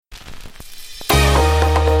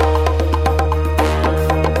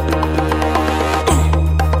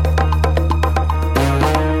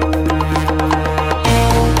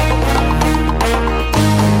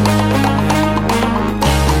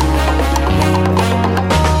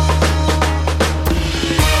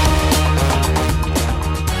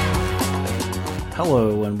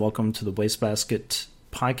welcome to the Wastebasket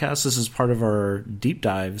podcast. This is part of our Deep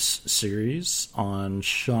Dives series on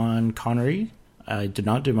Sean Connery. I did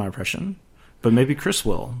not do my impression, but maybe Chris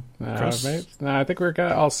will. Chris? I think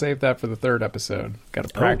I'll save that for the third episode. Got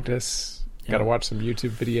to practice. Got to watch some YouTube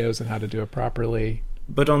videos on how to do it properly.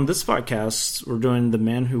 But on this podcast, we're doing The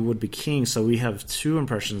Man Who Would Be King, so we have two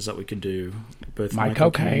impressions that we could do. Both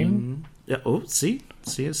Michael Caine. Yeah. Oh, see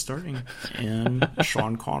it's starting. And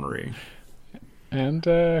Sean Connery. And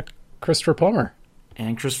Christopher Plummer.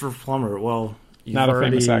 And Christopher Plummer. Well, not a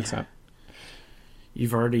famous accent.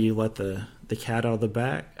 You've already let the cat out of the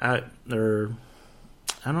bag. I don't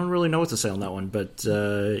really know what to say on that one, but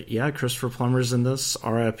Christopher Plummer's in this.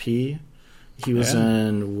 R.I.P. He was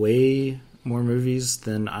in way more movies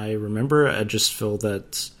than I remember. I just feel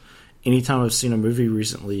that anytime I've seen a movie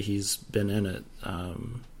recently, he's been in it.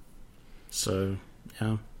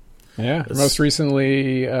 Most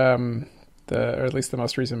recently, or at least the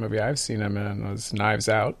most recent movie I've seen him in was Knives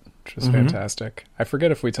Out, which was fantastic. I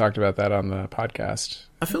forget if we talked about that on the podcast.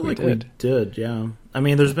 I feel like we did, yeah. I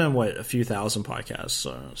mean, there's been, a few thousand podcasts,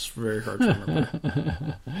 so it's very hard to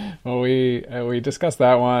remember. Well, we discussed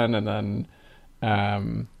that one, and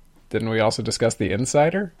then didn't we also discuss The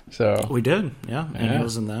Insider? So we did, yeah. And he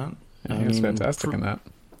was in that. Yeah, he was fantastic in that.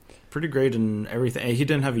 Pretty great in everything. He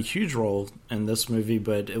didn't have a huge role in this movie,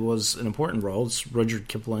 but it was an important role. It's Rudyard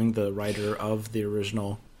Kipling, the writer of the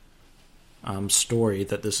original story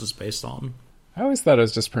that this is based on. I always thought it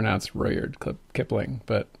was just pronounced Rudyard Kipling,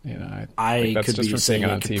 but I think that's could just be from seeing it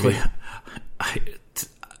on TV.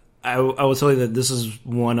 I will tell you that this is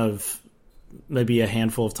one of maybe a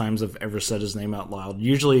handful of times I've ever said his name out loud.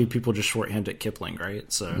 Usually people just shorthand it Kipling, right?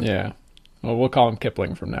 So yeah. Well, we'll call him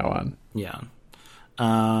Kipling from now on. Yeah.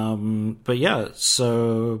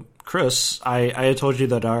 So Chris, I had told you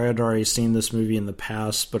that I had already seen this movie in the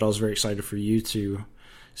past, but I was very excited for you to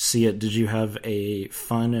see it. Did you have a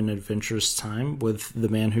fun and adventurous time with The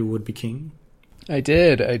Man Who Would Be King? I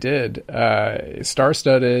did.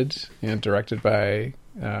 Star-studded and directed by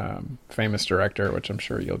famous director, which I'm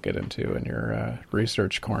sure you'll get into in your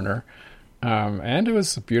research corner. And it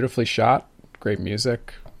was beautifully shot, great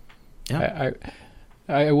music. Yeah.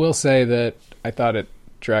 I will say that I thought it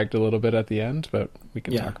dragged a little bit at the end, but we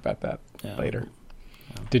can talk about that later.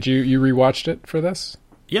 Yeah. Did you rewatched it for this?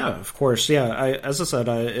 Yeah, of course. Yeah, as I said,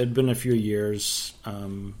 it had been a few years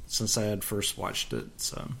since I had first watched it.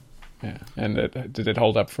 So yeah, and did it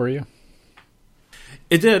hold up for you?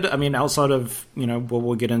 It did. I mean, outside of what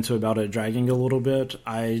we'll get into about it dragging a little bit,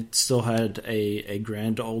 I still had a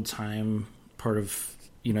grand old time. Part of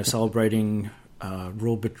celebrating.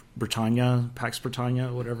 Rule Britannia, Pax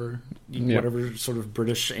Britannia, whatever sort of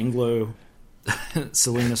British Anglo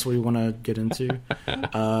silliness we want to get into.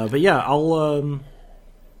 But yeah, I'll. I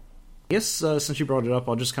guess since you brought it up,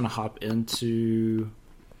 I'll just kind of hop into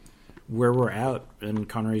where we're at in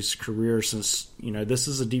Connery's career. Since this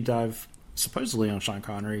is a deep dive supposedly on Sean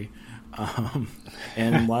Connery,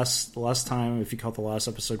 and last time, if you caught the last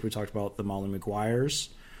episode, we talked about the Molly Maguires.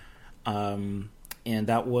 And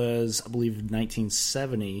that was, I believe,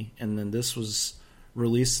 1970, and then this was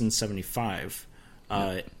released in 75.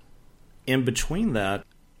 In between that,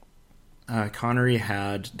 Connery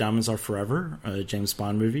had Diamonds Are Forever, a James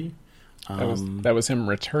Bond movie. That was him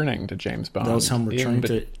returning to James Bond. That was him returning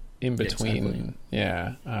to... In between, exactly.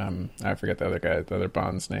 Yeah. I forget the other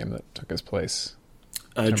Bond's name that took his place.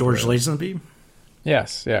 George Lazenby?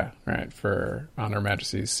 Yes, yeah, right, for On Her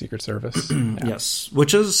Majesty's Secret Service. Yeah. Yes,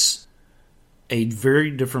 which is... a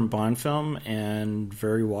very different Bond film and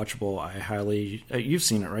very watchable. I highly... you've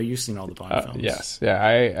seen it, right? You've seen all the Bond films. Yes. Yeah,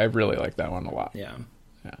 I really like that one a lot. Yeah.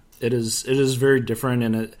 It is very different,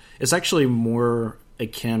 and it's actually more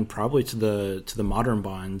akin probably to the modern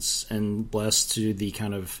Bonds and less to the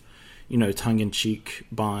kind of, tongue-in-cheek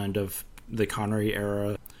Bond of the Connery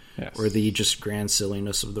era, yes, or the just grand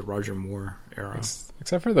silliness of the Roger Moore era.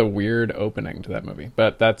 Except for the weird opening to that movie.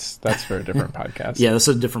 But that's for a different podcast. Yeah, that's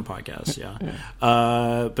a different podcast, yeah.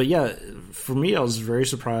 But yeah, for me, I was very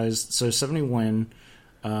surprised. So 71,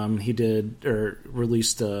 he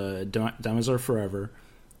released Diamonds Are Forever.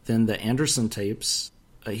 Then the Anderson tapes.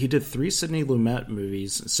 He did 3 Sidney Lumet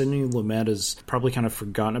movies. Sidney Lumet is probably kind of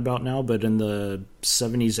forgotten about now, but in the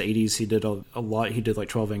 70s, 80s, he did a lot. He did like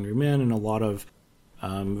 12 Angry Men and a lot of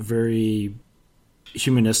very...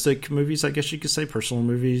 humanistic movies, I guess you could say, personal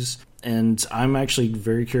movies. And I'm actually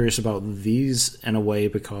very curious about these in a way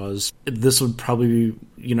because this would probably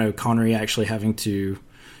be, Connery actually having to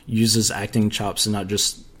use his acting chops and not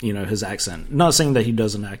just, his accent. Not saying that he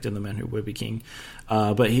doesn't act in The Man Who Would Be King,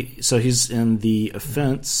 but he's in The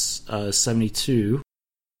Offense, 72,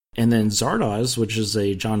 And then Zardoz, which is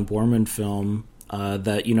a John Borman film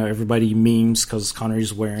that, you know, everybody memes because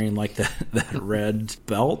Connery's wearing like that red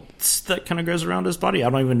belt that kind of goes around his body. I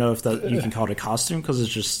don't even know if that you can call it a costume because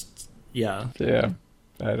it's just, yeah. Yeah.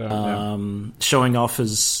 I don't know. Showing off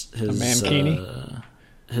his mankini,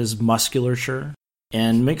 his musculature,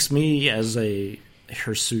 and makes me as a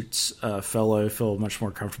hirsutes fellow feel much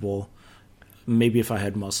more comfortable. Maybe if I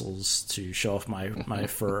had muscles to show off my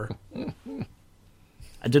fur.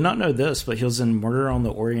 I did not know this, but he was in Murder on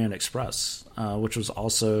the Orient Express, which was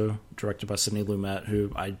also directed by Sidney Lumet,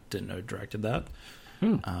 who I didn't know directed that.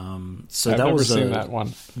 So I've that never was seen that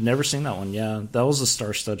one. Never seen that one. Yeah, that was a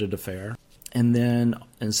star-studded affair. And then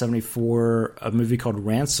in '74, a movie called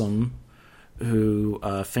Ransom, who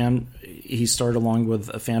he starred along with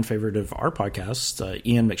a fan favorite of our podcast,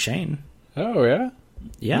 Ian McShane. Oh yeah,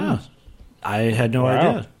 yeah. I had no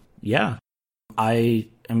idea. Yeah, I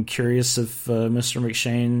am curious if Mr.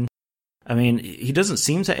 McShane. I mean, he doesn't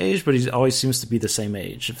seem to age, but he always seems to be the same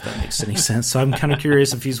age, if that makes any sense. So I'm kind of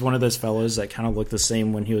curious if he's one of those fellows that kind of looked the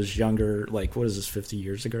same when he was younger. Like, what is this, 50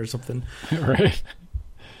 years ago or something? Right.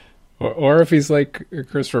 Or if he's like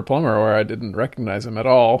Christopher Plummer, where I didn't recognize him at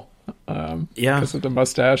all. Because of the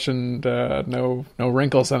mustache and no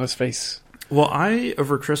wrinkles on his face. Well, I,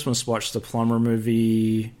 over Christmas, watched the Plummer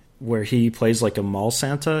movie where he plays like a mall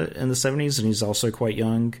Santa in the 70s, and he's also quite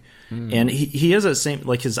young. And he has that same,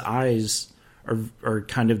 like his eyes are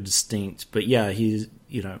kind of distinct. But yeah, he's,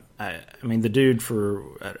 you know, I mean, the dude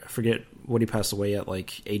I forget what he passed away at, like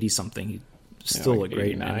 80-something. He still looked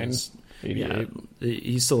great. 89. 88. Yeah,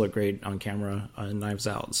 he still looked great on camera on Knives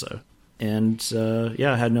Out. So, and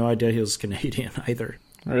I had no idea he was Canadian either.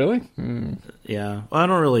 Really? Yeah, well, I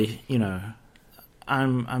don't really, you know,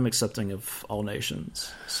 I'm accepting of all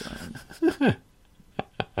nations.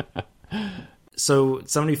 So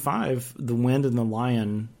 75, The Wind and the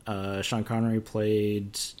Lion. Sean Connery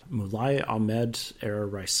played Mulai Ahmed Er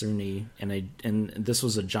Raisuni, and this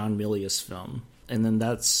was a John Milius film, and then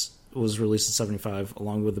was released in 75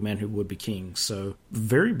 along with The Man Who Would Be King. So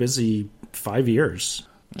very busy 5 years.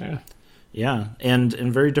 Yeah, and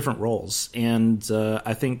in very different roles. And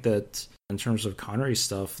I think that in terms of Connery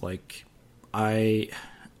stuff, like, I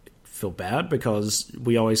feel bad because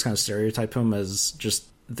we always kind of stereotype him as just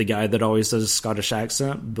the guy that always does a Scottish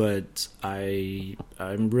accent, but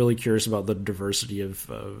I'm really curious about the diversity of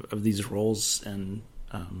these roles, and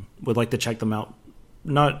would like to check them out.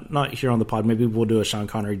 Not here on the pod. Maybe we'll do a Sean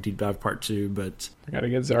Connery deep dive part 2, but I gotta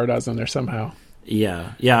get Zardoz in there somehow.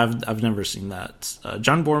 Yeah. I've never seen that.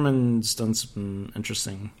 John Borman's done some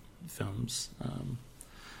interesting films,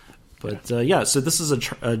 so this is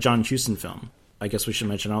a John Huston film. I guess we should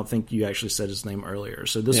mention. I don't think you actually said his name earlier.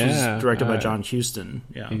 So this was directed by John Huston.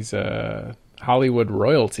 Yeah, he's a Hollywood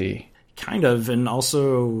royalty, kind of, and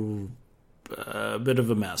also a bit of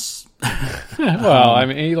a mess. Well, I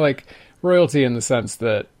mean, he like royalty in the sense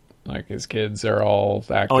that like his kids are all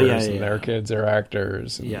actors and their kids are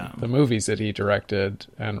actors. And the movies that he directed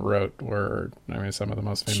and wrote were, I mean, some of the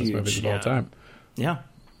most famous movies of all time. Yeah,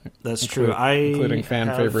 that's true. Including fan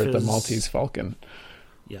favorite, The Maltese Falcon.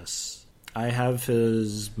 Yes. I have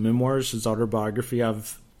his memoirs, his autobiography.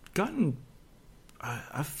 I've gotten...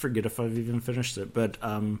 I forget if I've even finished it. But,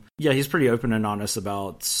 he's pretty open and honest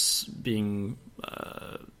about being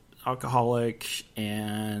alcoholic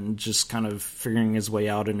and just kind of figuring his way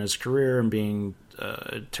out in his career and being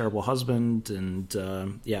a terrible husband. And,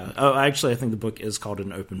 actually, I think the book is called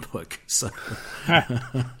An Open Book. So,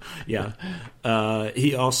 yeah.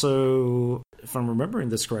 He also... If I'm remembering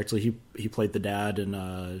this correctly, he played the dad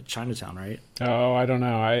in Chinatown, right? Oh, I don't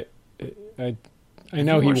know. I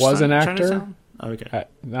know he was an actor. Chinatown? Okay,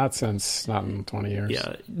 not in 20 years.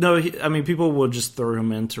 Yeah, no. People will just throw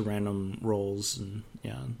him into random roles, and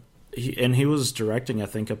he was directing, I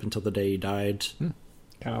think, up until the day he died.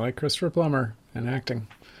 Kind of like Christopher Plummer in acting.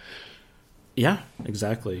 Yeah,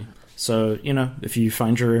 exactly. So if you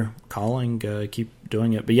find your calling, keep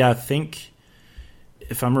doing it. But yeah, I think,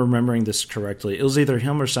 if I'm remembering this correctly, it was either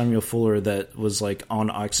him or Samuel Fuller that was like on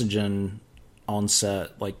oxygen on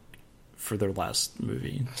set, like for their last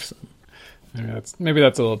movie. So. Maybe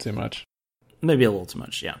that's a little too much. Maybe a little too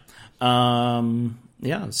much, yeah.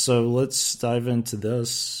 So let's dive into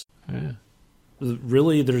this. Yeah.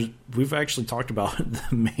 Really, we've actually talked about the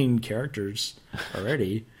main characters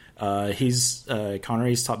already.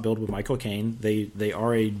 Connery's top billed with Michael Caine. They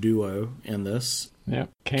are a duo in this. Yeah,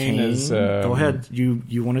 Caine is... go ahead.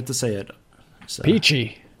 You wanted to say it. So.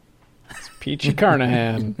 Peachy. It's Peachy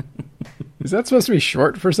Carnahan. Is that supposed to be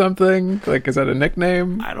short for something? Like, is that a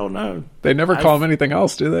nickname? I don't know. They never call him anything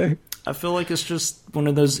else, do they? I feel like it's just one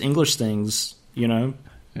of those English things,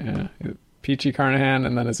 Yeah. Peachy Carnahan,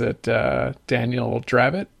 and then is it Daniel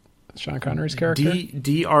Dravot, Sean Connery's character?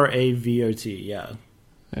 Dravot, yeah.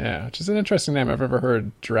 Yeah, which is an interesting name. I've never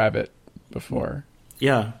heard Dravot before.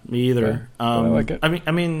 Yeah, me either. But I like it.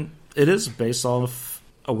 I mean, it is based off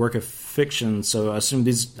a work of fiction, so I assume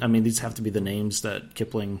these have to be the names that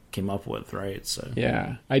Kipling came up with, right? So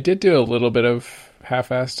yeah, I did do a little bit of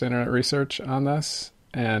half-assed internet research on this,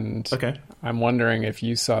 and okay. I'm wondering if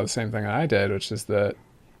you saw the same thing I did, which is that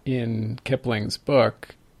in Kipling's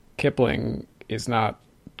book, Kipling is not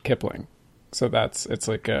Kipling. So it's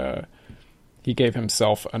like he gave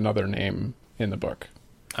himself another name in the book.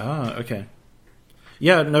 Ah, okay.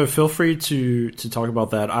 Yeah, no, feel free to talk about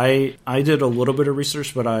that. I did a little bit of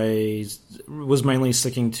research, but I was mainly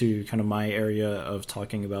sticking to kind of my area of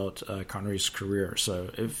talking about Connery's career. So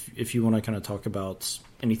if you want to kind of talk about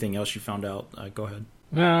anything else you found out, go ahead.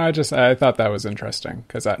 No, I thought that was interesting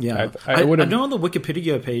because I know on the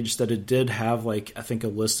Wikipedia page that it did have I think a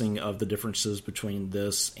listing of the differences between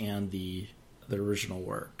this and the original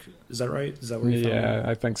work. Is that right? Is that what you found? Yeah,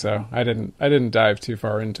 I think so. I didn't dive too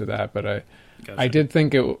far into that, but Gotcha. I did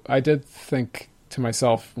think to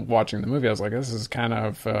myself watching the movie, I was like, this is kind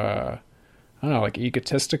of I don't know, like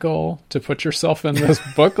egotistical to put yourself in this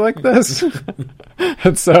book like this.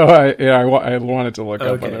 And so I wanted to look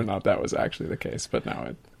up whether or not that was actually the case, but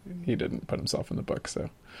no, he didn't put himself in the book.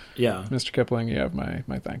 So yeah, Mr. Kipling, you have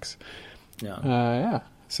my thanks. Yeah. Yeah.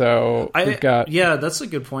 So we've got... Yeah, that's a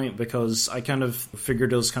good point, because I kind of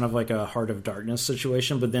figured it was kind of like a Heart of Darkness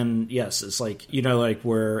situation, but then, yes, it's like,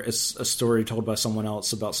 where it's a story told by someone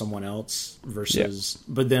else about someone else versus...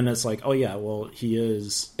 Yeah. But then it's like, oh yeah, well, he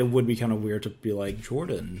is... It would be kind of weird to be like,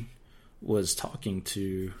 Jordan was talking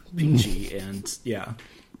to Peachy, and yeah.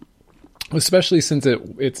 Especially since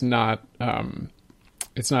it's not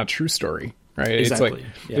a true story, right? Exactly.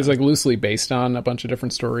 It's like loosely based on a bunch of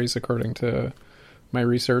different stories according to my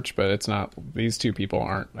research, but it's not, these two people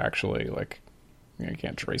aren't actually you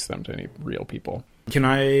can't trace them to any real people. Can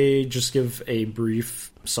I just give a brief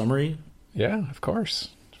summary? Yeah, of course.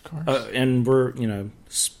 And we're,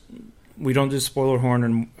 we don't do spoiler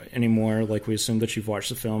horn anymore, like we assume that you've watched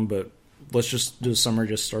the film, but let's just do a summary,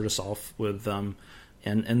 just start us off with, and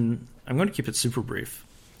I'm going to keep it super brief.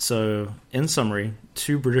 So, in summary,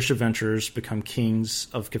 2 British adventurers become kings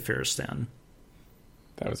of Kafiristan.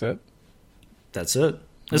 That was it? That's it.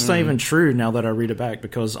 It's not even true now that I read it back,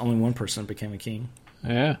 because only one person became a king.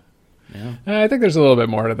 Yeah. Yeah. I think there's a little bit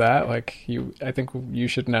more to that. I think you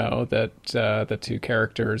should know that the 2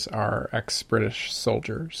 characters are ex-British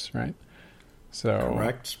soldiers, right? So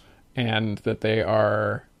correct. And that they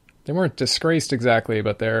weren't disgraced exactly,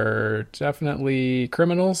 but they're definitely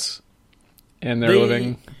criminals, and they're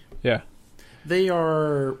living. Yeah. They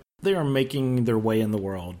are making their way in the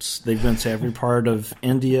world. They've been to every part of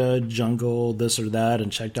India, jungle, this or that,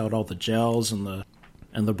 and checked out all the jails and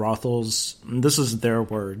the brothels. And this is their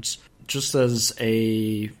words. Just as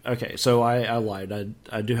so I lied.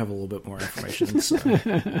 I do have a little bit more information. So.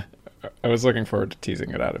 I was looking forward to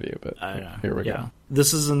teasing it out of you, but here we go.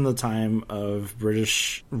 This is in the time of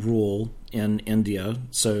British rule in India.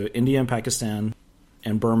 So India and Pakistan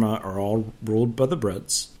and Burma are all ruled by the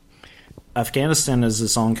Brits. Afghanistan is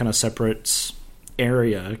its own kind of separate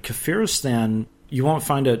area. Kafiristan, you won't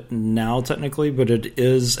find it now technically, but it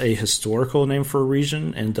is a historical name for a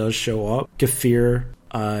region and does show up. Kafir,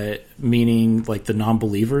 meaning like the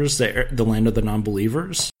non-believers, the land of the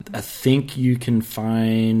non-believers. I think you can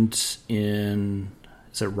find in,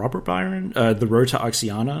 is it Robert Byron? The Road to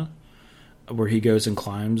Oxiana, where he goes and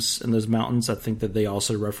climbs in those mountains. I think that they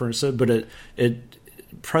also reference it, but it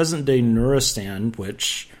present-day Nuristan,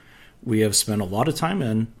 which we have spent a lot of time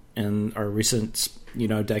in our recent,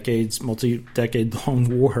 multi-decade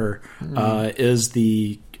long war, is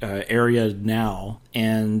the area now.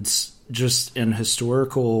 And just in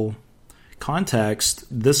historical context,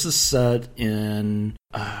 this is set in,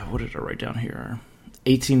 what did I write down here?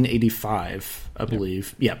 1885, I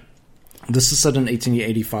believe. Yep. This is set in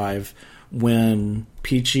 1885 when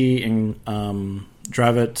Peachy and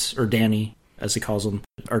Dravot, or Danny, as he calls them,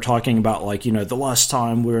 are talking about, the last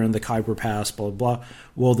time we were in the Khyber Pass, blah, blah, blah.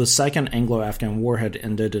 Well, the Second Anglo-Afghan War had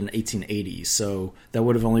ended in 1880, so that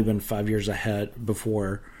would have only been 5 years ahead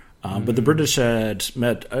before. But the British had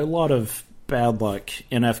met a lot of bad luck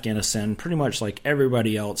in Afghanistan, pretty much like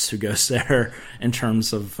everybody else who goes there in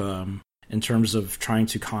terms of trying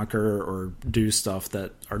to conquer or do stuff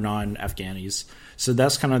that are non-Afghanis. So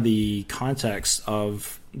that's kind of the context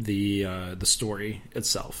of the story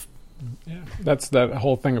itself. Yeah, that's that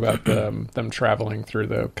whole thing about them traveling through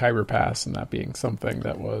the Khyber Pass and that being something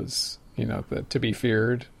that was, to be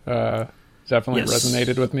feared. definitely Yes.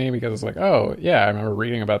 resonated with me because it's like, oh yeah, I remember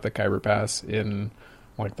reading about the Khyber Pass in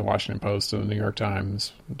like the Washington Post and the New York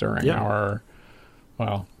Times during Yeah. our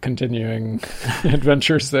continuing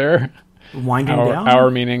adventures there. Winding down.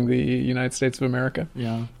 Our meaning the United States of America.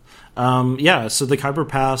 Yeah. So the Khyber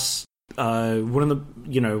Pass, one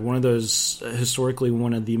of those historically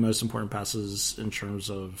one of the most important passes in terms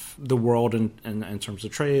of the world and in terms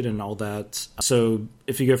of trade and all that. So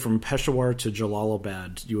if you go from Peshawar to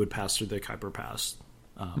Jalalabad, you would pass through the Khyber Pass.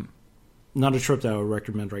 Not a trip that I would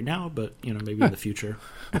recommend right now, but maybe in the future.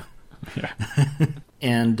 Yeah.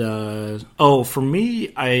 And for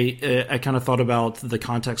me, I kind of thought about the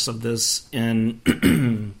context of this in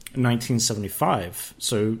 1975.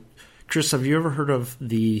 So, Chris, have you ever heard of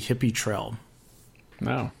the Hippie Trail?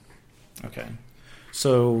 No. Okay.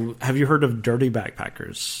 So, have you heard of dirty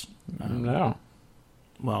backpackers? No.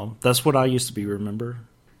 Well, that's what I used to be, remember?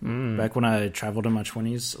 Back when I traveled in my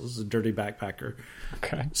 20s, I was a dirty backpacker.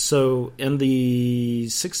 Okay. So, in the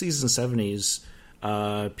 60s and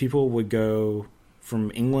 70s, people would go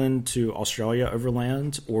from England to Australia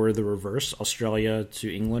overland, or the reverse, Australia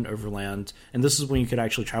to England overland. And this is when you could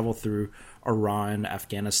actually travel through Iran,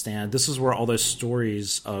 Afghanistan. This is where all those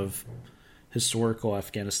stories of historical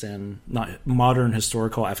Afghanistan, not modern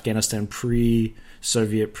historical Afghanistan,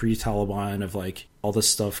 pre-Soviet, pre-Taliban, of like all this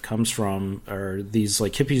stuff comes from, or these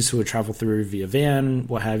like hippies who would travel through via van,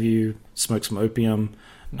 what have you, smoke some opium,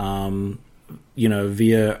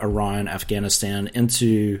 via Iran, Afghanistan,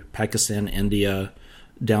 into Pakistan, India,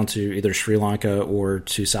 down to either Sri Lanka or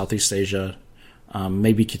to Southeast Asia,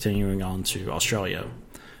 maybe continuing on to Australia.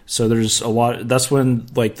 So there's a lot. That's when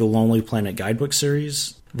like the Lonely Planet guidebook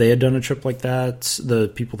series, they had done a trip like that. The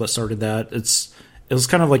people that started that, it was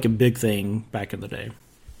kind of like a big thing back in the day.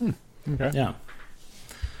 Okay. Yeah.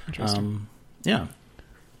 Interesting. Yeah.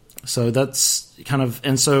 So that's kind of,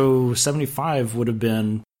 and so 75 would have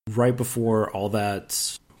been right before all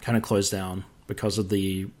that kind of closed down because of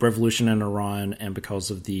the revolution in Iran and because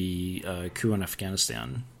of the coup in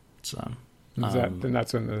Afghanistan. So Then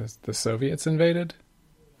that's when the Soviets invaded?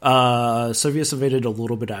 Soviets invaded a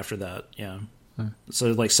little bit after that, yeah.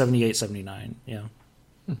 So like 78, 79, yeah.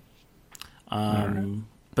 Right.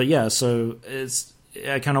 But yeah, so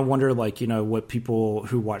I kind of wonder, like, what people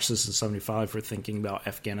who watched this in 75 were thinking about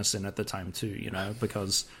Afghanistan at the time too,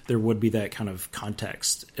 because there would be that kind of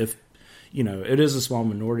context. If, it is a small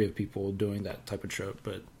minority of people doing that type of trip,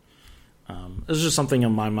 but it's just something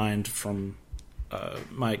in my mind from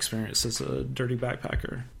my experience as a dirty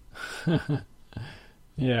backpacker.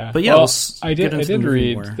 Yeah. But yeah, well, I did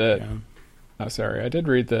read more. that. Yeah. Oh, sorry. I did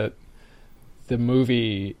read that the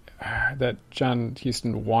movie that John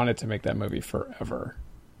Huston wanted to make that movie forever.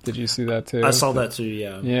 Did you see that too? I saw that too.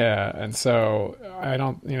 Yeah. Yeah, and so I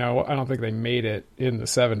don't think they made it in the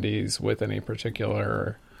 70s with any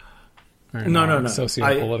particular No.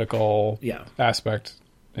 socio-political aspect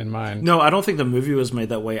in mind. No, I don't think the movie was made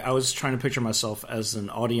that way. I was trying to picture myself as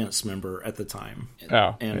an audience member at the time.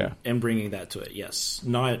 And bringing that to it. Yes.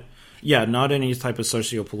 Not any type of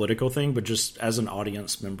socio-political thing, but just as an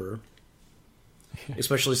audience member.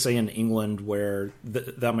 Especially, say, in England, where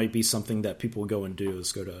that might be something that people go and do,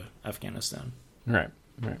 is go to Afghanistan. Right.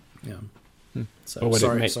 Yeah. So, Would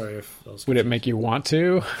sorry if that was... Would it make you want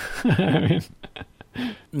to? I mean...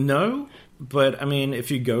 No, but I mean,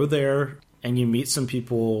 if you go there and you meet some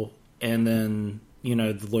people, and then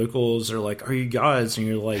the locals are like, "Are you guides?" and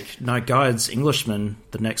you're like, "Not guides, Englishmen.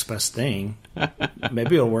 The next best thing."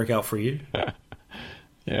 Maybe it'll work out for you.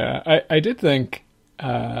 Yeah, I did think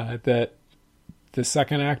that the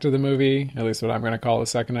second act of the movie, at least what I'm going to call the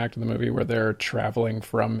second act of the movie, where they're traveling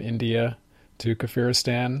from India to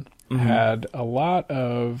Kafiristan, had a lot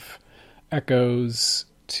of echoes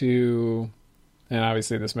to, and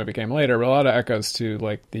obviously this movie came later, but a lot of echoes to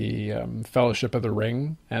like the Fellowship of the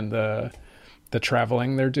Ring and the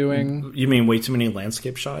traveling they're doing. You mean way too many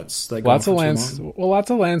landscape shots? Lots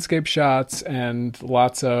of landscape shots and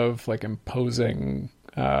lots of like imposing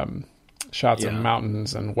shots of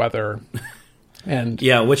mountains and weather. And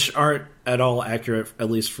which aren't at all accurate, at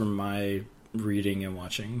least from my reading and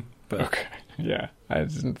watching. But okay, yeah, I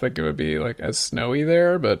didn't think it would be like as snowy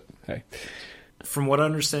there, but hey. From what I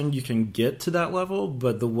understand, you can get to that level,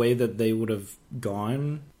 but the way that they would have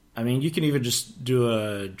gone, I mean, you can even just do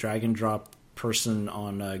a drag and drop person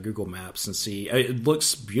on Google Maps and see. It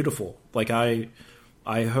looks beautiful. Like, I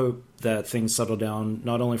hope that things settle down,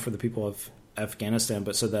 not only for the people of Afghanistan,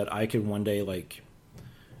 but so that I could one day, like,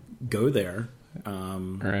 go there.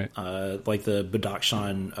 Right. Like the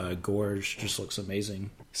Badakhshan Gorge just looks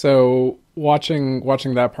amazing. So watching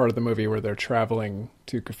that part of the movie where they're traveling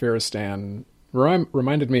to Kafiristan,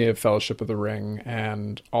 reminded me of Fellowship of the Ring,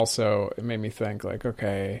 and also it made me think, like,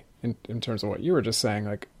 okay, in terms of what you were just saying,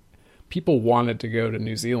 like, people wanted to go to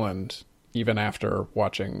New Zealand even after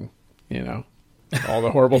watching, all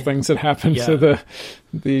the horrible things that happened to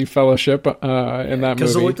the Fellowship in that movie.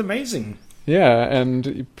 Because it looked amazing. Yeah,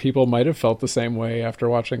 and people might have felt the same way after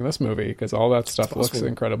watching this movie, because all that stuff looks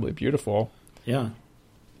incredibly beautiful. Yeah.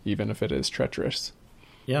 Even if it is treacherous.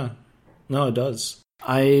 Yeah. No, it does.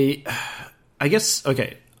 I guess,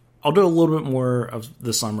 okay, I'll do a little bit more of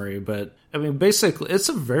the summary, but, I mean, basically, it's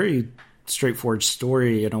a very straightforward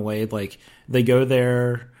story in a way. Like, they go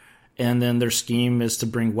there, and then their scheme is to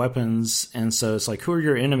bring weapons, and so it's like, who are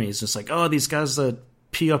your enemies? It's like, oh, these guys that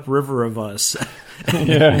pee up river of us.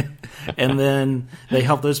 Yeah. And then they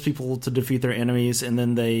help those people to defeat their enemies, and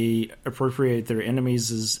then they appropriate their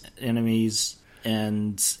enemies as enemies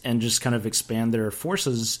and just kind of expand their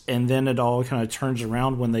forces. And then it all kind of turns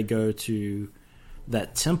around when they go to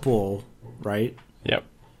that temple, right? Yep.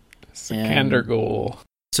 Sikander Ghoul.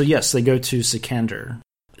 So yes, they go to Sikander.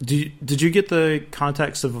 Did you get the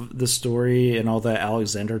context of the story and all the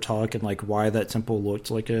Alexander talk and like why that temple looked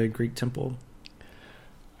like a Greek temple?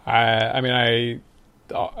 I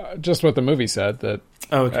just what the movie said, that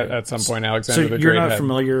at some point Alexander the Great. So you're not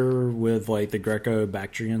familiar with like the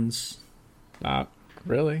Greco-Bactrians? Not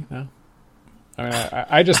really, no.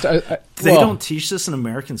 I mean, they don't teach this in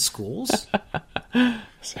American schools?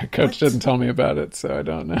 Coach didn't tell me about it, so I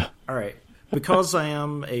don't know. All right. Because I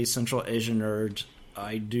am a Central Asian nerd,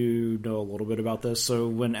 I do know a little bit about this. So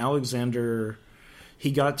when Alexander,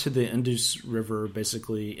 he got to the Indus River,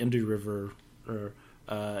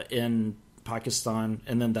 in Pakistan,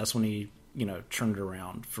 and then that's when he, turned it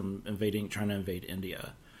around from trying to invade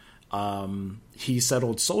India. He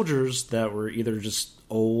settled soldiers that were either just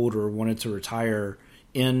old or wanted to retire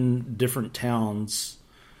in different towns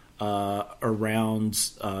around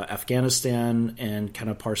Afghanistan and kind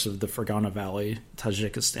of parts of the Fergana Valley,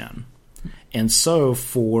 Tajikistan. And so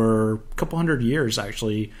for a couple hundred years,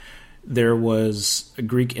 actually, there was a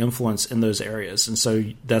Greek influence in those areas. And so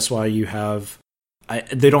that's why you have...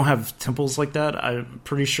 they don't have temples like that, I'm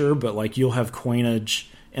pretty sure, but like you'll have coinage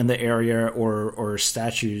in the area or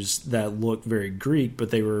statues that look very Greek,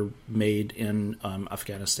 but they were made in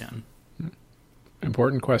Afghanistan.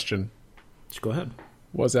 Important question. Just go ahead.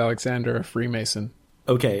 Was Alexander a Freemason?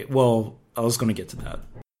 Okay, well, I was going to get to that.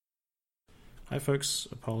 Hi, folks.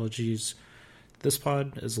 Apologies. This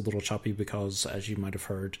pod is a little choppy because, as you might have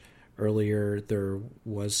heard earlier, there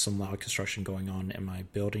was some loud construction going on in my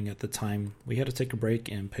building at the time. We had to take a break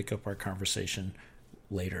and pick up our conversation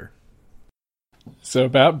later. So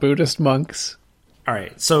about Buddhist monks. All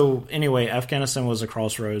right. So anyway, Afghanistan was a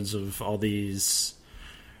crossroads of all these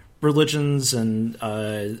religions, and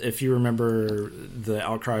if you remember the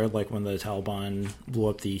outcry, like when the Taliban blew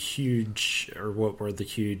up the huge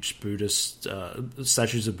Buddhist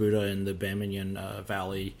statues of Buddha in the Bamyan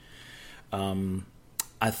Valley,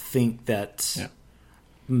 I think that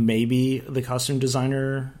maybe the costume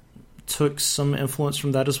designer took some influence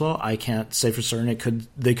from that as well. I can't say for certain.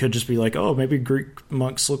 They could just be like, oh, maybe Greek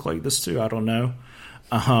monks look like this too. I don't know.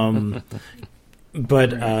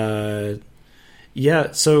 But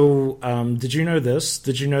yeah. So did you know this?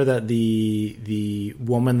 Did you know that the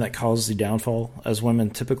woman that caused the downfall, as women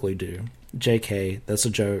typically do? JK, that's a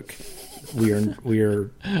joke. We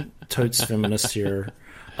are totes feminists here.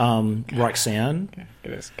 Roxanne. Okay,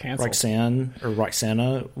 it is canceled.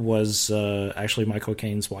 Roxana was actually Michael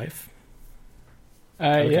Caine's wife.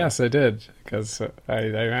 Okay. Yes, I did, because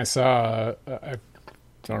I saw. I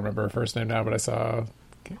don't remember her first name now, but I saw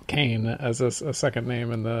Caine as a second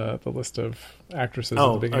name in the list of actresses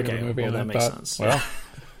at the beginning of the movie, well, and that I makes thought, sense.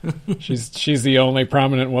 well, she's the only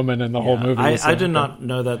prominent woman in the whole movie. I did not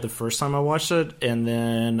know that the first time I watched it, and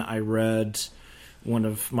then I read one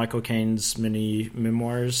of Michael Caine's many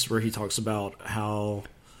memoirs where he talks about how,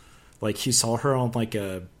 like, he saw her on like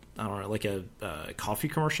a coffee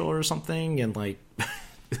commercial or something, and like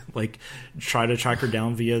try to track her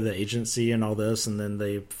down via the agency and all this, and then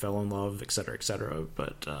they fell in love, et cetera, et cetera.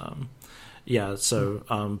 But yeah, so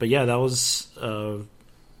but yeah, that was a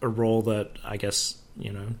role that I guess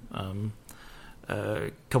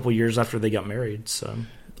a couple years after they got married. So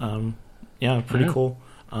yeah, pretty cool.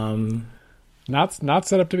 Not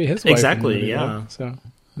set up to be his wife. Exactly, yeah. So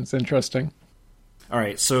it's interesting. All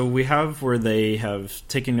right, so we have where they have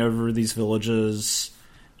taken over these villages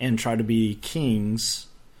and try to be kings.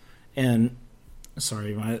 And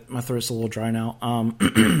sorry, my throat's a little dry now.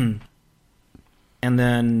 And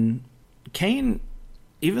then Caine,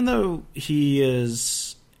 even though he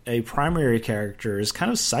is a primary character is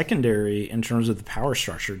kind of secondary in terms of the power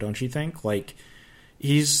structure, don't you think? Like,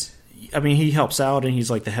 he helps out and he's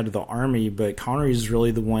like the head of the army, but Connery is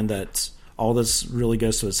really the one that all this really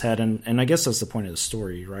goes to his head, and I guess that's the point of the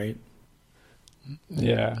story, right?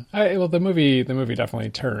 Yeah. The movie definitely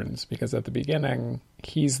turns, because at the beginning,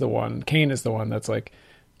 Kane is the one that's like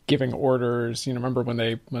giving orders. You know, remember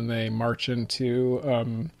when they march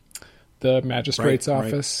into the magistrate's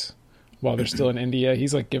office while they're still in India?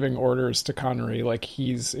 He's like giving orders to Connery, like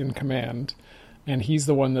he's in command, and he's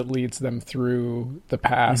the one that leads them through the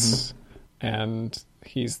pass. And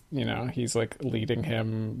he's like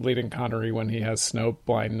leading Connery when he has snow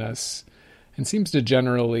blindness, and seems to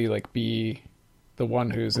generally like be the one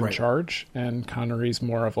who's in charge. And Connery's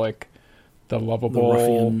more of like the lovable, the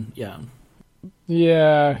ruffian.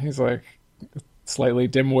 Yeah, he's like slightly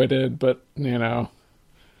dim-witted, but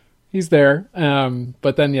he's there.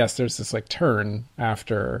 But then yes, there's this like turn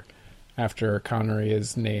after Connery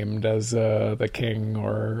is named as the king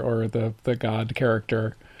or the god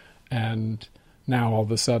character. And now all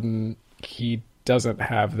of a sudden he doesn't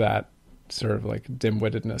have that sort of like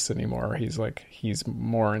dim-wittedness anymore. He's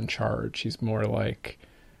more in charge. He's more like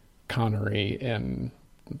Connery in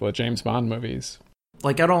the James Bond movies.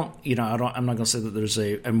 Like, I'm not going to say that there's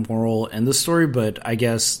a moral in the story, but I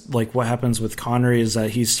guess like what happens with Connery is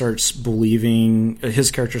that his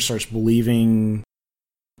character starts believing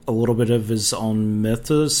a little bit of his own myth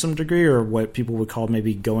to some degree, or what people would call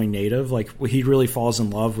maybe going native. Like, he really falls in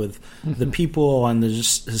love with the people and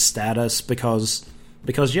just his status because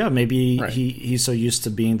maybe he's so used to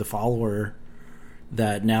being the follower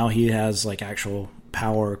that now he has like actual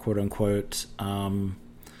power, quote unquote.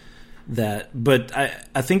 But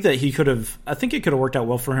I think that it could have worked out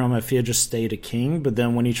well for him if he had just stayed a king. But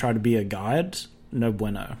then when he tried to be a god, no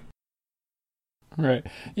bueno. Right.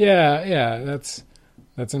 Yeah.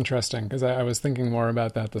 That's interesting, because I was thinking more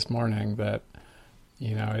about that this morning, that,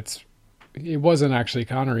 it wasn't actually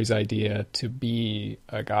Connery's idea to be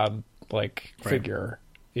a god-like figure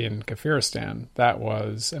in Kafiristan. It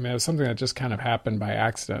was something that just kind of happened by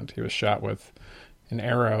accident. He was shot with an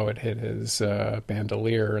arrow. It hit his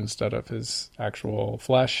bandolier instead of his actual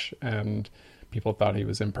flesh, and people thought he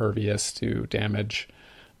was impervious to damage,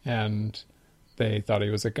 and they thought he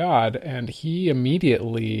was a god. And he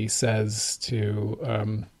immediately says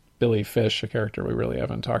to Billy Fish, a character we really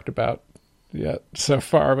haven't talked about yet so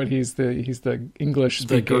far, but he's the English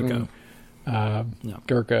speaking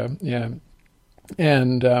Gurkha, yeah.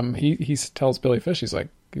 And he tells Billy Fish, he's like,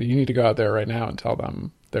 you need to go out there right now and tell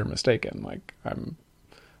them they're mistaken. Like, I'm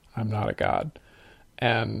not a god.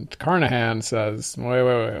 And Carnahan says,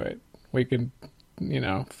 wait. We can,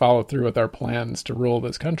 follow through with our plans to rule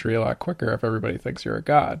this country a lot quicker if everybody thinks you're a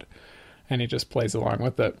god. And he just plays along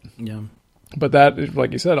with it. Yeah. But that,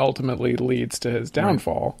 like you said, ultimately leads to his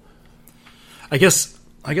downfall. Right. I guess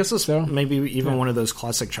it's maybe even one of those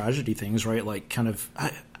classic tragedy things, right? Like, kind of,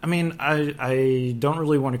 I don't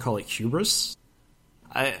really want to call it hubris.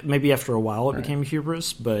 Maybe after a while it became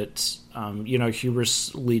hubris, but,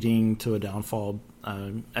 hubris leading to a downfall.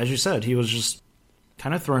 As you said, he was just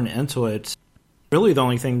kind of thrown into it. Really, the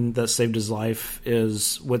only thing that saved his life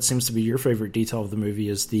is what seems to be your favorite detail of the movie,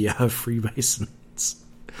 is the Freemasons.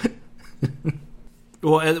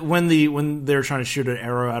 Well, when they're trying to shoot an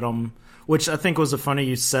arrow at him, which I think was a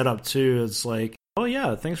funny setup too. It's like, oh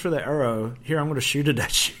yeah, thanks for the arrow. Here, I'm going to shoot it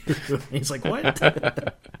at you. And he's like, what?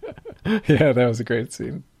 Yeah, that was a great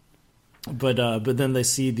scene. But then they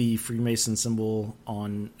see the Freemason symbol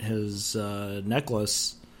on his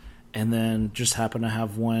necklace, and then just happen to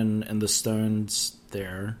have one in the stones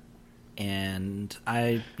there. And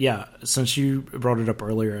since you brought it up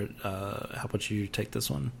earlier, how about you take this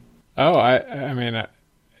one? Oh,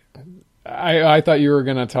 I thought you were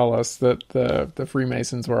going to tell us that the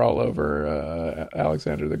Freemasons were all over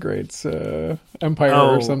Alexander the Great's empire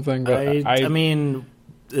or something. But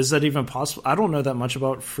is that even possible? I don't know that much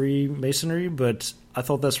about Freemasonry, but I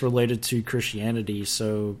thought that's related to Christianity.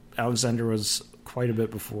 So Alexander was quite a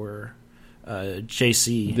bit before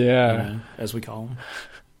JC, as we call him.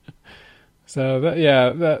 So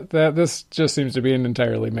that this just seems to be an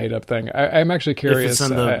entirely made up thing. I'm actually curious.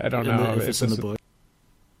 I don't know if it's in the book.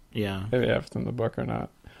 Yeah, if it's in the book or not.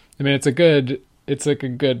 It's a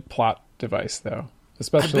good plot device, though.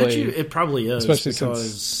 Especially, I bet you it probably is, especially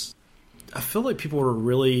because I feel like people were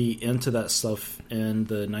really into that stuff in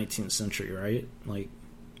the 19th century, right? Like,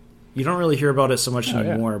 you don't really hear about it so much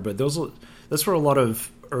anymore, but that's where a lot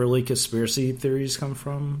of early conspiracy theories come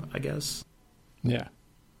from, I guess. Yeah.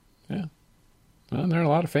 Well, there are a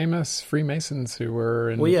lot of famous Freemasons who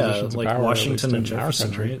were in positions of like power, Washington and in our Jefferson,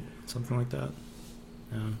 country. right? Something like that.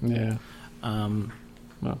 Yeah.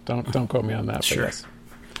 Well, don't quote me on that. Sure. Yes.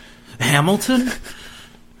 Hamilton.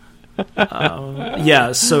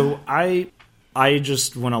 Yeah. So I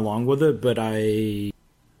just went along with it, but I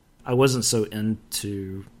wasn't so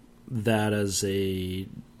into that as a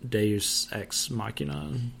Deus Ex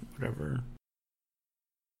Machina, whatever.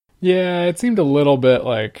 Yeah, it seemed a little bit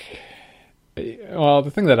like. Well,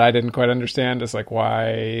 the thing that I didn't quite understand is like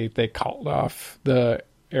why they called off the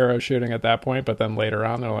arrow shooting at that point, but then later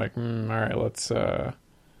on they're like, all right, let's.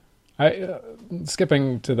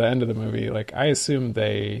 Skipping to the end of the movie, like I assume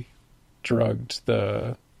they drugged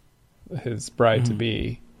his bride to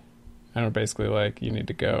be, and basically like you need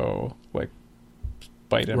to go like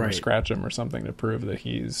bite him or scratch him or something to prove that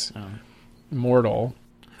he's mortal.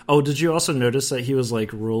 Oh, did you also notice that he was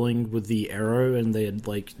like rolling with the arrow and they had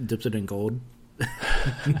like dipped it in gold?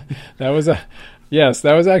 That was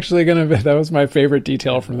actually that was my favorite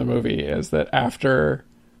detail from the movie, is that after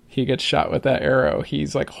he gets shot with that arrow,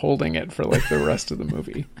 he's like holding it for like the rest of the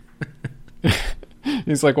movie.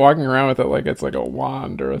 He's like walking around with it like it's like a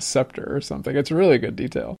wand or a scepter or something. It's really good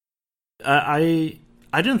detail. I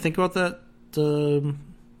didn't think about that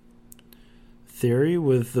theory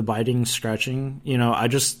with the biting, scratching. You know,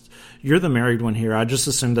 you're the married one here. I just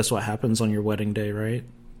assumed that's what happens on your wedding day, right?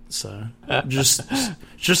 So just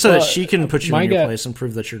so that she can put you in your place and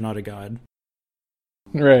prove that you're not a god.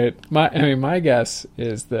 Right. My guess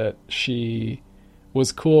is that she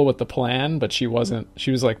was cool with the plan, but she wasn't.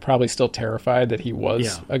 She was like probably still terrified that he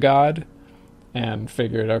was a god, and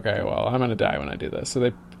figured, okay, well, I'm gonna die when I do this. So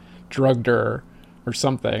they drugged her or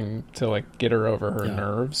something to like get her over her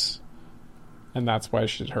nerves, and that's why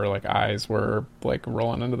her like eyes were like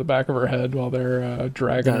rolling into the back of her head while they're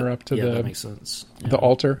dragging her up to that makes sense. The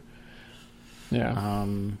altar. Yeah.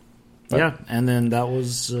 And then that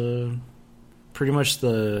was pretty much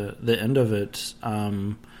the end of it.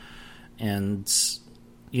 And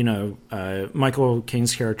you know, Michael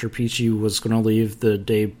Caine's character Peachy was going to leave the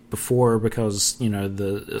day before because, you know,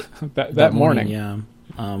 that morning,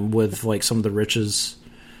 with like some of the riches,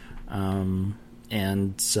 and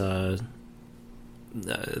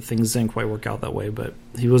things didn't quite work out that way. But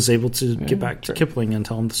he was able to get back to Kipling and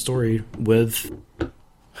tell him the story with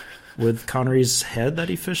Connery's head that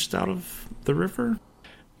he fished out of the river.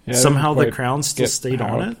 Yeah, somehow the crown still stayed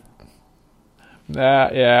on it.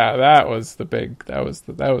 That was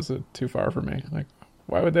too far for me. Like,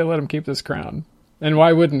 why would they let him keep this crown? And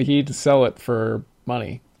why wouldn't he sell it for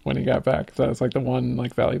money when he got back? So that's like the one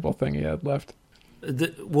like valuable thing he had left.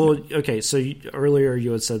 Okay. So earlier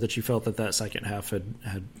you had said that you felt that second half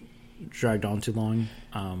had dragged on too long.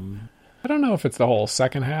 I don't know if it's the whole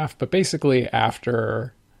second half, but basically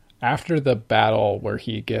after the battle where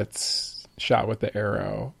he gets shot with the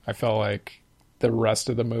arrow, I felt like the rest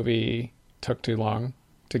of the movie took too long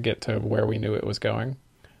to get to where we knew it was going.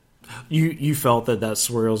 You felt that that's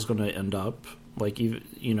where it was going to end up? Like, you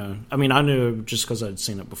know, I mean, I knew just because I'd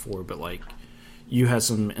seen it before, but like, you had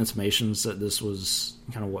some intimations that this was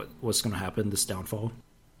kind of what's going to happen, this downfall?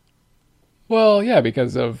 Well, yeah,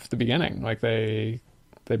 because of the beginning. Like, they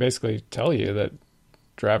basically tell you that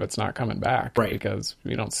Dravitt's not coming back. Right. Because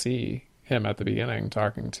we don't see him at the beginning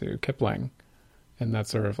talking to Kipling in that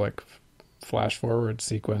sort of like flash forward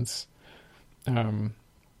sequence. So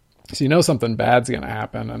you know something bad's going to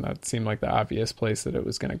happen, and that seemed like the obvious place that it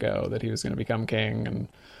was going to go, that he was going to become king and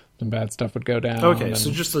some bad stuff would go down. Okay,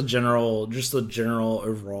 so just the general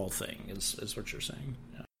overall thing is what you're saying.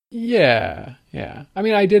 Yeah. I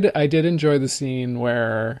mean, I did enjoy the scene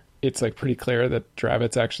where it's like pretty clear that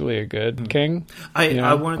Dravitt's actually a good king.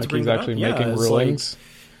 I wanted to bring he's that actually up. making rulings.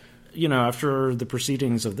 Like, you know, after the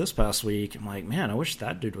proceedings of this past week, I'm like, man, I wish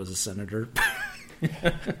that dude was a senator. He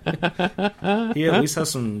at least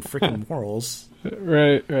has some freaking morals.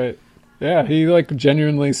 Right. Yeah, he like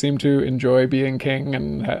genuinely seemed to enjoy being king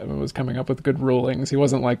and was coming up with good rulings. He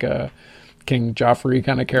wasn't like a King Joffrey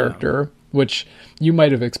kind of character, which you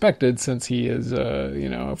might have expected since he is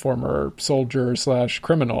a former soldier /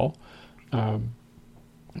 criminal. But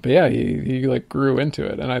yeah, he like grew into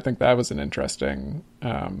it, and I think that was an interesting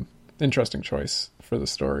choice for the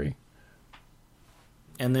story.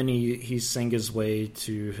 And then he sang his way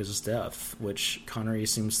to his death, which Connery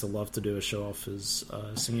seems to love to do, is show off his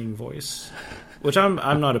singing voice, which I'm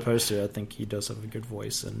not opposed to. I think he does have a good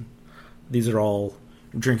voice, and these are all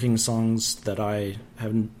drinking songs that I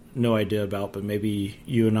have no idea about, but maybe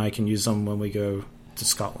you and I can use them when we go to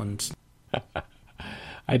Scotland.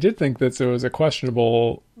 I did think that it was a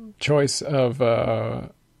questionable choice of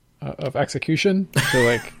execution to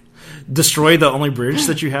like destroy the only bridge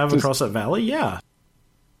that you have across that valley. Yeah.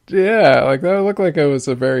 Yeah, like that looked like it was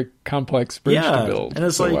a very complex bridge to build. And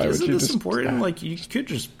it's so like, isn't this important? Like, you could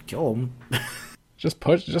just kill him. just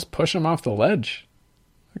push him off the ledge.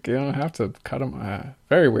 Like, you don't have to cut him.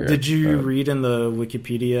 Very weird. Did you read in the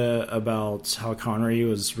Wikipedia about how Connery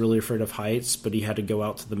was really afraid of heights, but he had to go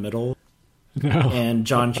out to the middle? No. And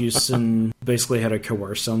John Huston basically had to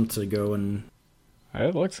coerce him to go and...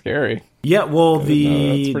 It looks scary. Yeah, well,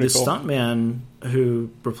 the cool. stuntman who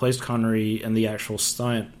replaced Connery in the actual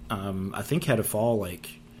stunt, I think had to fall like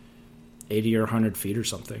 80 or 100 feet or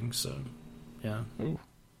something. So, yeah. Ooh.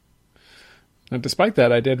 And despite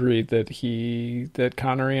that, I did read that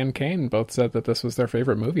Connery and Caine both said that this was their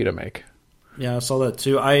favorite movie to make. Yeah, I saw that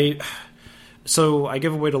too. So I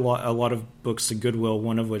gave away a lot of books to Goodwill,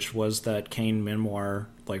 one of which was that Caine memoir,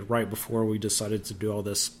 like right before we decided to do all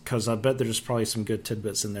this, because I bet there's probably some good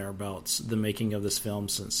tidbits in there about the making of this film,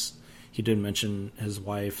 since he did mention his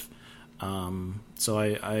wife. So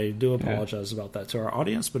I do apologize about that to our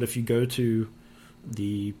audience, but if you go to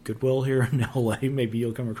the Goodwill here in LA, maybe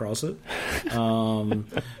you'll come across it.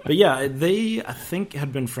 But yeah, they, I think,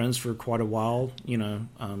 had been friends for quite a while,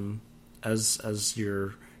 as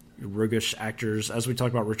your roguish actors, as we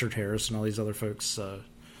talked about Richard Harris and all these other folks,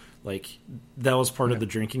 like that was part of the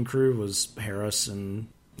drinking crew, was Harris and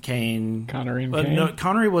Caine. Connery and Caine? No,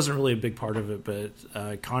 Connery wasn't really a big part of it, but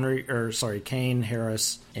Caine,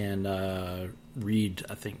 Harris, and Reed,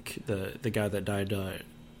 I think, the guy that died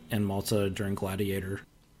in Malta during Gladiator.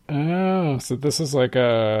 Oh, so this is like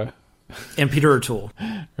a... And Peter O'Toole.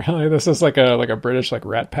 Really? This is like a British like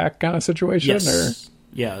Rat Pack kind of situation? Yes. Or?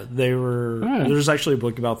 Yeah, they were... There's actually a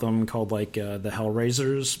book about them called like the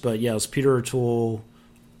Hellraisers, but yeah, it was Peter O'Toole,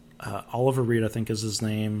 Oliver Reed, I think is his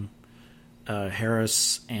name,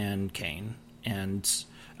 Harris, and Caine. And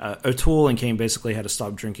O'Toole and Caine basically had to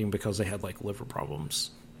stop drinking because they had like liver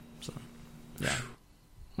problems. So, yeah.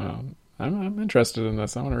 I'm interested in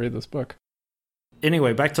this. I want to read this book.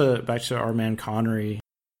 Anyway, back to our man Connery.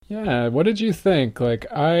 Yeah, what did you think? Like,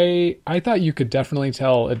 I thought you could definitely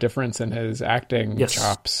tell a difference in his acting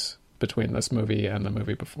chops between this movie and the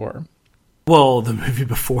movie before. Well, the movie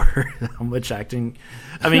before, how much acting?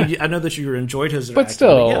 I mean, I know that you enjoyed his but acting,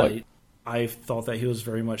 still, but yeah, I thought that he was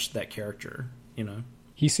very much that character.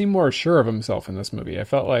 He seemed more sure of himself in this movie. I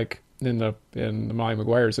felt like in the Molly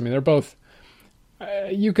Maguires. I mean, they're both.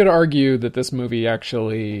 You could argue that this movie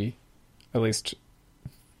actually, at least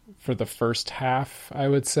for the first half, I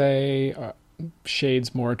would say,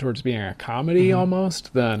 shades more towards being a comedy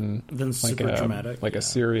almost than super dramatic, like a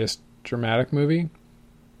serious dramatic movie.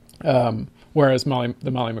 Whereas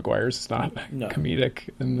the Molly Maguires is not comedic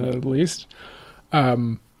in the least.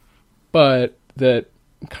 But that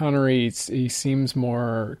Connery, he seems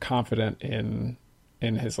more confident in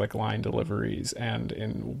his like line deliveries and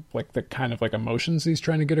in like the kind of like emotions he's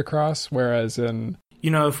trying to get across. Whereas in,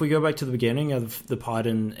 if we go back to the beginning of the pod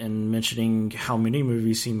and mentioning how many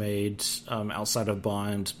movies he made outside of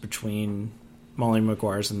Bond between Molly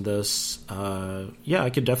Maguires and this, I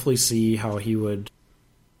could definitely see how he would,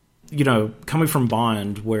 coming from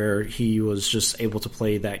Bond, where he was just able to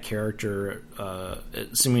play that character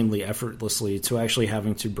seemingly effortlessly, to actually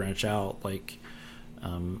having to branch out. Like,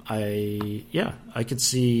 I could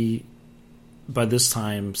see by this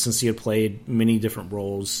time, since he had played many different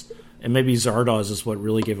roles, and maybe Zardoz is what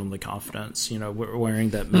really gave him the confidence, wearing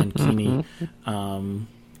that mankini.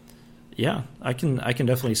 I can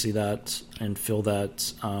definitely see that and feel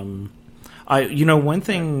that. One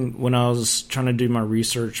thing when I was trying to do my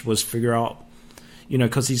research was figure out,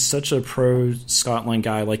 because he's such a pro Scotland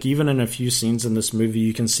guy. Like, even in a few scenes in this movie,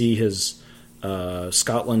 you can see his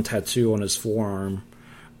Scotland tattoo on his forearm,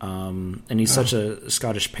 and he's such a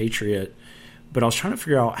Scottish patriot. But I was trying to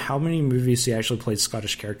figure out how many movies he actually played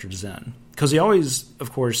Scottish characters in, because he always,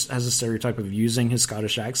 of course, has a stereotype of using his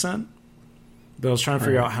Scottish accent. But I was trying to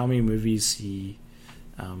figure out how many movies he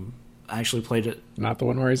actually played it. Not the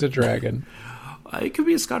one where he's a dragon. It could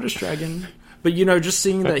be a Scottish dragon. But, just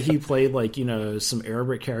seeing that he played, like, some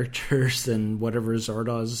Arabic characters and whatever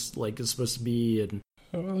Zardoz, like, is supposed to be. And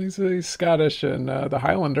well, he's Scottish and the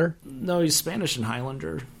Highlander. No, he's Spanish and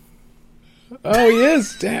Highlander. Oh, he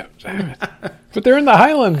is? Damn it. But they're in the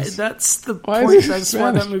Highlands. That's the point. That's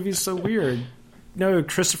why that movie's so weird. No,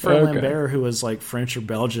 Christopher Lambert, who is, like, French or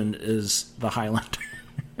Belgian, is the Highlander.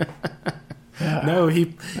 No,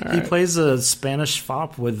 he plays a Spanish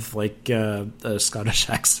fop with like a Scottish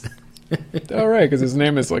accent. Oh, right, because his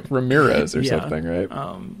name is like Ramirez or something, right?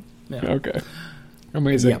 Okay,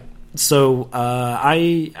 amazing. Yeah. So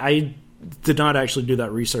I did not actually do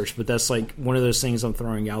that research, but that's like one of those things I'm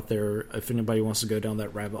throwing out there. If anybody wants to go down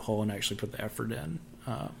that rabbit hole and actually put the effort in,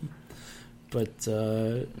 But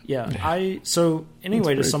so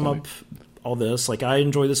anyway, to sum up all this, like, I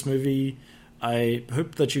enjoy this movie. I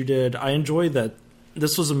hope that you did. I enjoy that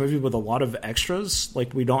this was a movie with a lot of extras,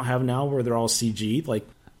 like we don't have now, where they're all CG. Like,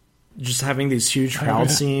 just having these huge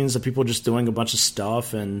crowd scenes of people just doing a bunch of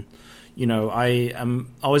stuff. And, you know, I am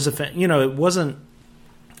always a fan. You know, it wasn't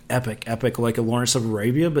epic like a Lawrence of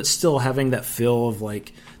Arabia, but still having that feel of,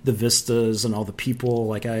 like, the vistas and all the people.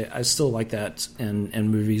 Like, I still like that in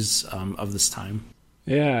movies of this time.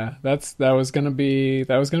 Yeah, that was gonna be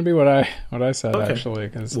what I said, actually,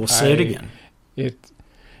 because we'll say it again.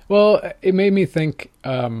 It made me think.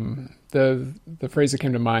 The phrase that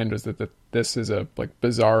came to mind was that this is a, like,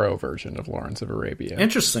 bizarro version of Lawrence of Arabia.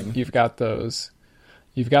 Interesting. You've got those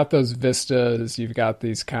vistas. You've got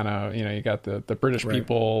these kind of, you know, you got the British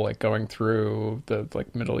people, like, going through the,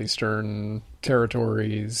 like, Middle Eastern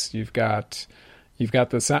territories. You've got the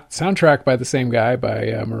soundtrack by the same guy,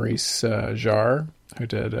 by Maurice Jarre, who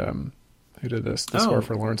did the score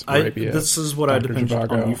for Lawrence of Arabia. This is what I depend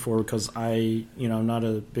on you for, because I'm not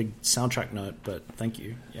a big soundtrack nut, but thank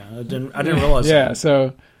you. Yeah, I didn't realize. Yeah,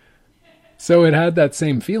 that. so it had that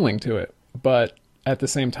same feeling to it, but at the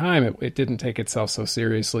same time, it didn't take itself so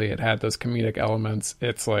seriously. It had those comedic elements.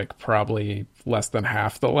 It's, like, probably less than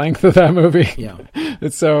half the length of that movie. Yeah,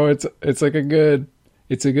 it's like a good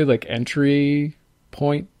like entry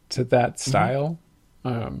point to that style.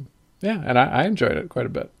 And I enjoyed it quite a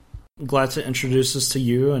bit. Glad to introduce this to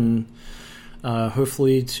you, and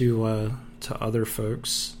hopefully to other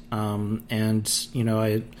folks. And, you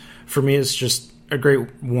know, for me, it's just a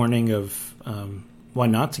great warning of why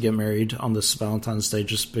not to get married on this Valentine's Day,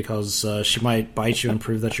 just because she might bite you and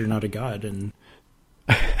prove that you're not a god, and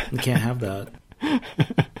you can't have that.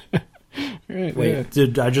 Right, Wait, yeah.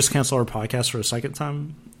 Did I just cancel our podcast for a second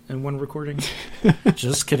time in one recording?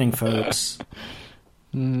 Just kidding, folks.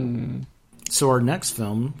 So our next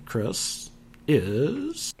film, Chris,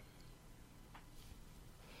 is...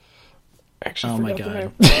 Actually, oh my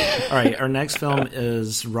god! All right, our next film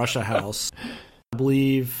is Russia House. I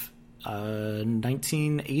believe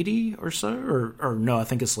 1980 or so, or no, I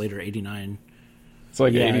think it's later, 89. It's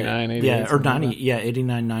like 89, 88. Yeah, or 90. Like, yeah,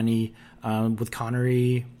 89, 90, with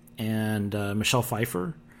Connery and Michelle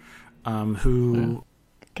Pfeiffer, who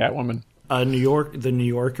Catwoman. The New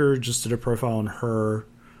Yorker just did a profile on her,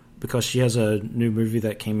 because she has a new movie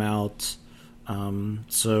that came out.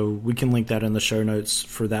 So we can link that in the show notes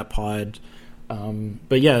for that pod.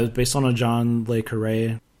 But yeah, it's based on a John Le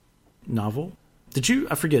Carré novel. Did you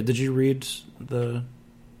read the...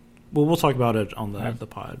 Well, we'll talk about it on the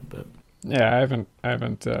pod, but... Yeah, I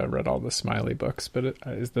haven't read all the Smiley books, but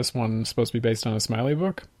is this one supposed to be based on a Smiley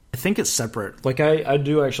book? I think it's separate. Like, I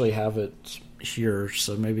do actually have it here,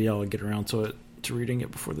 so maybe I'll get around to reading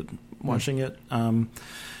it before watching it.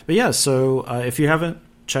 But yeah, so if you haven't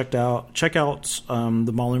check out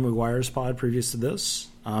the Molly McGuire's pod previous to this.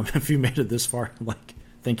 If you made it this far, like,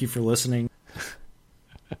 thank you for listening.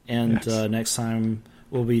 And yes. Next time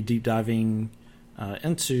we'll be deep diving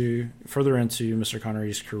further into Mr.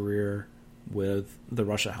 Connery's career with the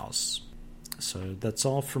Russia House. So that's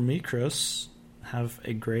all from me, Chris. Have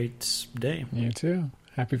a great day. You too.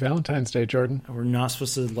 Happy Valentine's Day, Jordan. We're not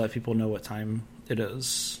supposed to let people know what time it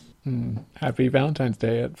is. Happy Valentine's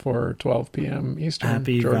Day at 4:12 p.m. Eastern.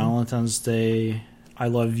 Happy Jordan. Valentine's Day. I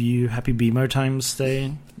love you. Happy BMO Times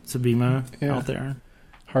Day to BMO out there.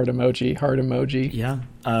 Heart emoji. Yeah.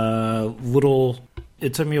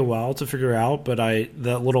 It took me a while to figure out, but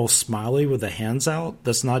that little smiley with the hands out,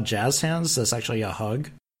 that's not jazz hands, that's actually a hug.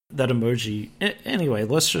 That emoji. Anyway,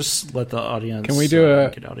 let's just let the audience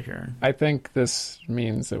get out of here. I think this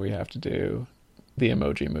means that we have to do the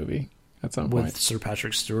Emoji Movie at some point. With Sir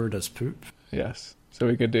Patrick Stewart as Poop? Yes. So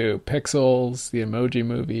we could do Pixels, the Emoji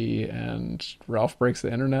Movie, and Ralph Breaks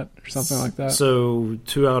the Internet or something like that. So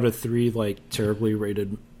 2 out of 3 like terribly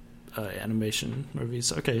rated animation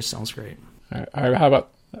movies. Okay, sounds great. All right, how about...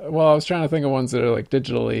 Well, I was trying to think of ones that are like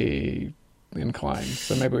digitally inclined,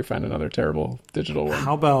 so maybe we find another terrible digital one.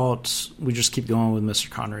 How about we just keep going with Mr.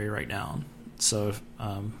 Connery right now? So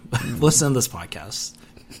listen to this podcast.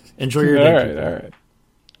 Enjoy your day. All right.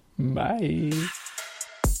 Bye.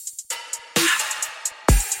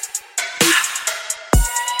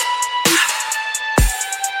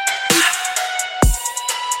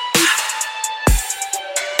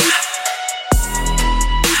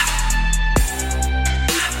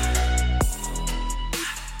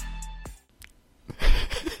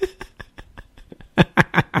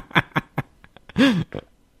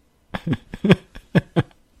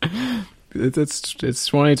 It's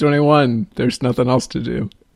 2021. There's nothing else to do.